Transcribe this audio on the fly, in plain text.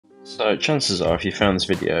So chances are if you found this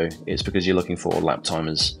video, it's because you're looking for lap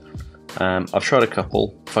timers. I've tried a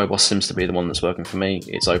couple. Phobos seems to be the one that's working for me.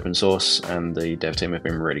 It's open source and the dev team have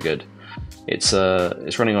been really good. It's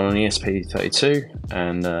running on an ESP32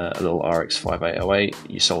 and a little RX 5808.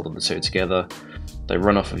 You solder the two together. They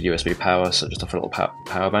run off of USB power, so just off a little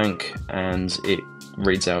power bank, and it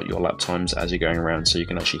reads out your lap times as you're going around, so you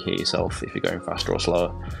can actually hear yourself if you're going faster or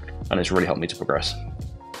slower, and it's really helped me to progress.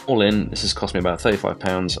 All in, this has cost me about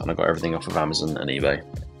 £35, and I got everything off of Amazon and eBay.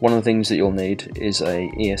 One of the things that you'll need is a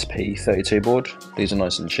ESP32 board. These are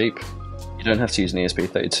nice and cheap. You don't have to use an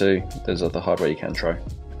ESP32, there's other hardware you can try.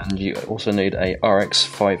 And you also need a RX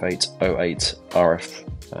 5808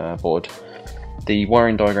 RF board. The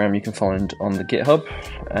wiring diagram you can find on the GitHub,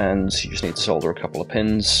 and you just need to solder a couple of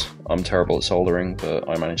pins. I'm terrible at soldering, but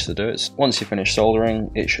I managed to do it. Once you finish soldering,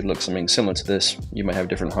 it should look something similar to this. You may have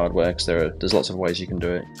different hardware, because there's lots of ways you can do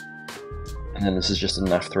it. And then this is just a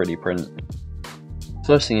NAF 3D print.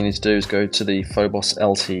 First thing you need to do is go to the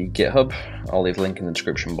PhobosLT GitHub. I'll leave a link in the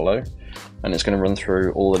description below. And it's going to run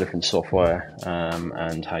through all the different software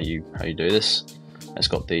and how you do this. It's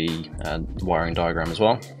got the wiring diagram as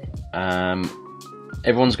well.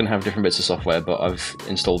 Everyone's going to have different bits of software, but I've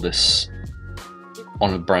installed this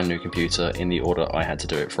on a brand new computer in the order I had to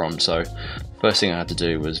do it from. So first thing I had to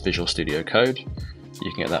do was VisualStudio code.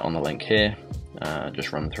 You can get that on the link here.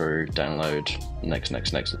 Just run through, download, next.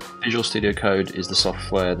 VisualStudio code is the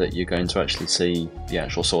software that you're going to actually see the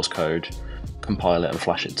actual source code, compile it and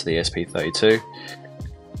flash it to the ESP32.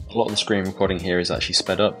 A lot of the screen recording here is actually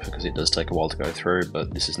sped up because it does take a while to go through,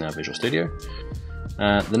 but this is now Visual Studio.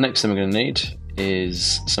 The next thing we're going to need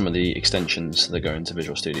is some of the extensions that go into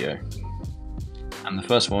Visual Studio. And the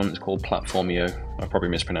first one is called Platformio. I probably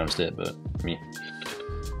mispronounced it, but yeah.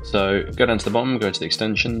 So go down to the bottom, go to the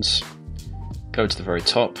extensions, go to the very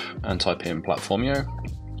top and type in Platformio,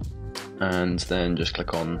 and then just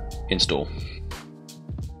click on install.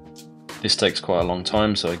 This takes quite a long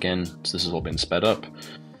time, so again, this has all been sped up.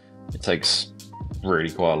 It takes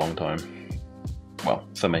really quite a long time. Well,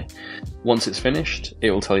 for me. Once it's finished,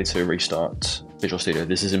 it will tell you to restart Visual Studio.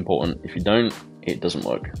 This is important. If you don't, it doesn't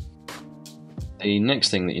work. The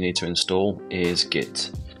next thing that you need to install is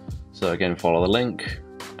Git. So again, follow the link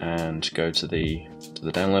and go to the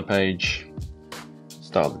download page,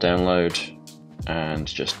 start the download, and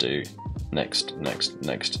just do next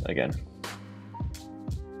again.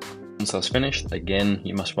 Once that's finished, again,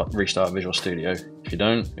 you must restart Visual Studio. If you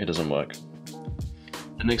don't, it doesn't work.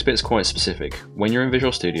 The next bit is quite specific. When you're in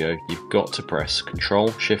Visual Studio, you've got to press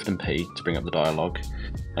Ctrl, Shift and P to bring up the dialog,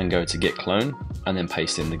 and go to Git clone, and then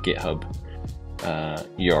paste in the GitHub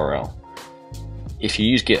URL. If you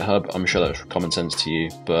use GitHub, I'm sure that's common sense to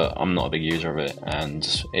you, but I'm not a big user of it, and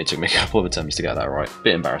it took me a couple of attempts to get that right.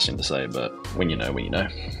 Bit embarrassing to say, but when you know, you know.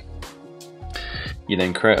 You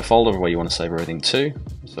then create a folder where you want to save everything to.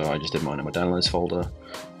 So I just did mine in my downloads folder,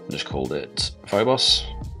 and just called it Phobos.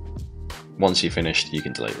 Once you've finished, you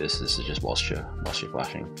can delete this. This is just whilst you're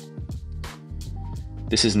flashing.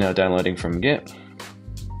 This is now downloading from Git.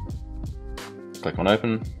 Click on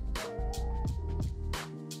open.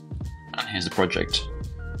 And here's the project.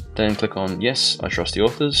 Then click on yes, I trust the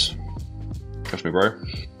authors. Trust me, bro.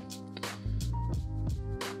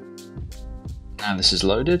 Now this is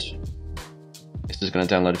loaded. This is going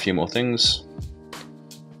to download a few more things.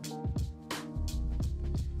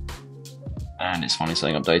 And it's finally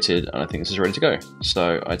saying updated, and I think this is ready to go.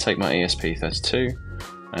 So I take my ESP32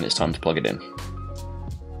 and it's time to plug it in.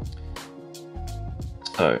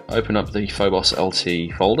 So open up the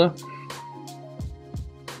PhobosLT folder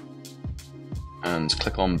and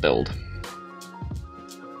click on build.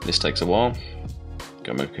 This takes a while.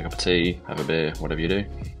 Go make a cup of tea, have a beer, whatever you do.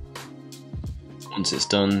 Once it's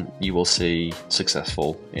done, you will see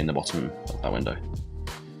successful in the bottom of that window.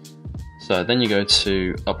 So then you go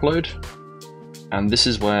to upload. And this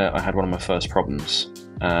is where I had one of my first problems.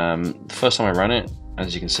 The first time I ran it,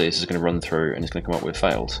 as you can see, this is going to run through and it's going to come up with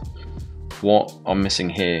failed. What I'm missing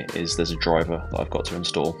here is there's a driver that I've got to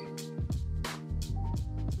install.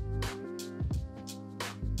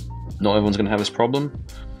 Not everyone's going to have this problem.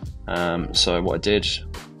 So what I did,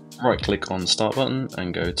 right click on the start button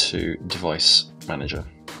and go to device manager.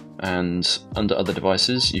 And under other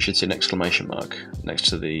devices, you should see an exclamation mark next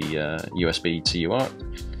to the USB to UART.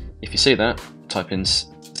 If you see that, type in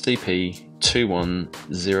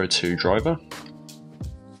CP2102 driver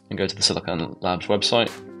and go to the Silicon Labs website.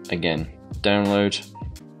 Again, download.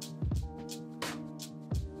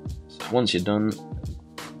 So once you're done,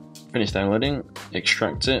 finish downloading,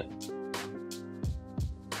 extract it,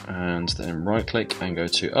 and then right click and go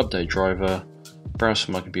to update driver, browse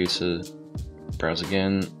for my computer, browse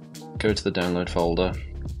again, go to the download folder,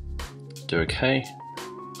 do OK,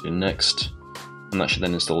 do next, and that should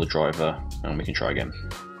then install the driver, and we can try again.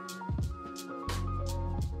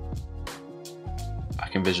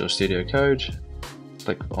 Back in Visual Studio Code,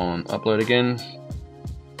 click on upload again.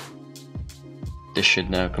 This should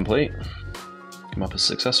now complete, come up as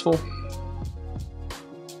successful.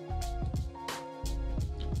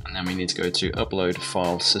 And then we need to go to upload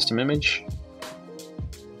file system image.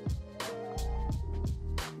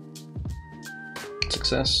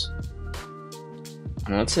 Success.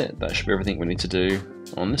 And that's it. That should be everything we need to do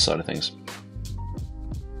on this side of things.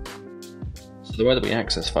 So the way that we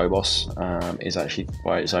access Phobos is actually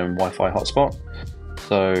by its own Wi-Fi hotspot.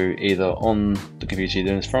 So either on the computer you're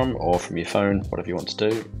doing this from, or from your phone, whatever you want to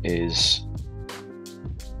do, is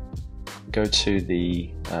go to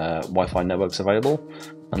the Wi-Fi networks available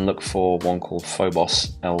and look for one called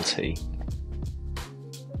PhobosLT.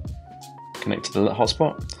 Connect to the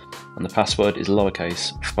hotspot, and the password is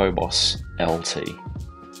lowercase PhobosLT.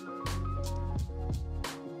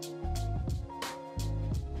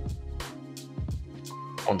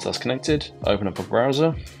 Once that's connected, open up a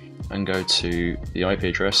browser and go to the IP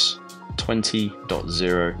address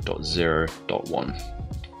 20.0.0.1.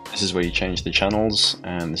 This is where you change the channels,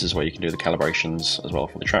 and this is where you can do the calibrations as well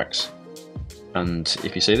for the tracks. And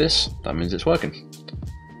if you see this, that means it's working.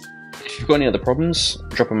 If you've got any other problems,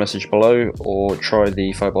 drop a message below or try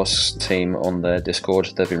the Phobos team on their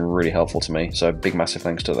Discord. They've been really helpful to me, so big massive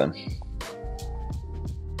thanks to them.